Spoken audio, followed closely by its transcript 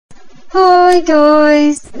Hi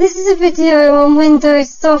guys, this is a video on Windows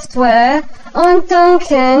software. I'm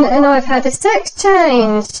Duncan and I've had a sex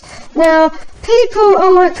change. Now, people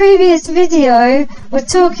on my previous video were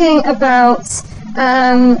talking about,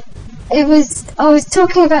 I was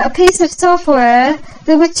talking about a piece of software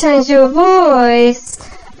that would change your voice.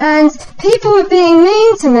 And people were being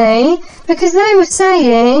mean to me because they were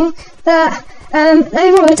saying that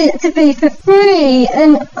they wanted it to be for free,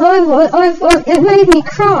 and it made me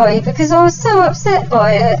cry because I was so upset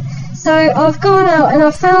by it. So I've gone out and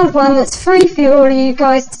I've found one that's free for all of you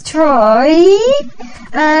guys to try.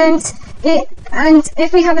 And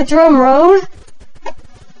if we have a drum roll,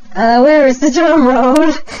 where is the drum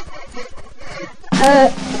roll?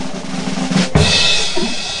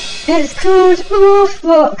 It's called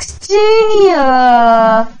Morphbox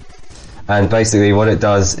Junior. And basically what it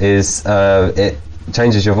does is it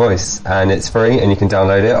changes your voice, and it's free and you can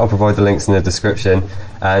download it. I'll provide the links in the description,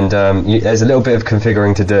 and there's a little bit of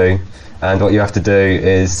configuring to do, and what you have to do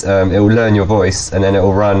is it will learn your voice and then it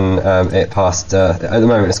will run it past, at the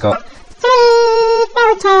moment it's got 3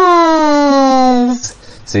 filters.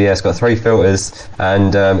 So yeah, it's got 3 filters,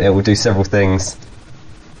 and it will do several things.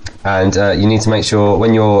 And you need to make sure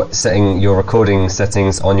when you're setting your recording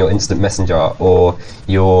settings on your instant messenger or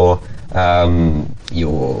your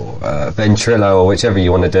Ventrilo or whichever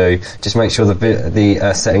you want to do, just make sure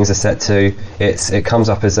the settings are set to it comes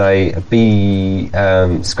up as a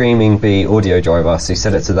Screaming Bee audio driver. So you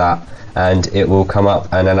set it to that and it will come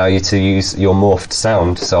up and allow you to use your morphed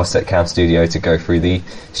sound. So I'll set Cam Studio to go through the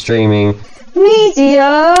streaming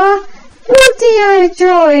media audio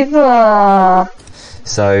driver.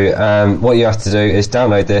 So what you have to do is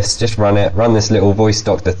download this, just run this little voice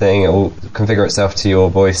doctor thing. It will configure itself to your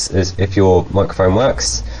voice as if your microphone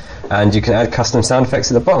works, and you can add custom sound effects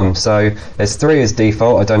at the bottom. So there's 3 as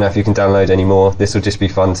default. I don't know if you can download any more. This will just be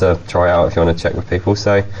fun to try out if you want to check with people.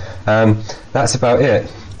 So that's about it.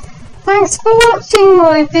 Thanks for watching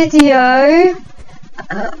my video.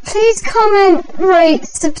 Please comment, rate,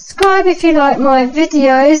 subscribe if you like my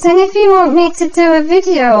videos, and if you want me to do a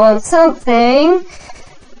video on something,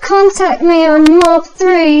 contact me on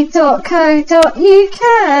mob3.co.uk.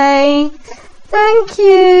 Thank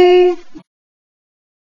you.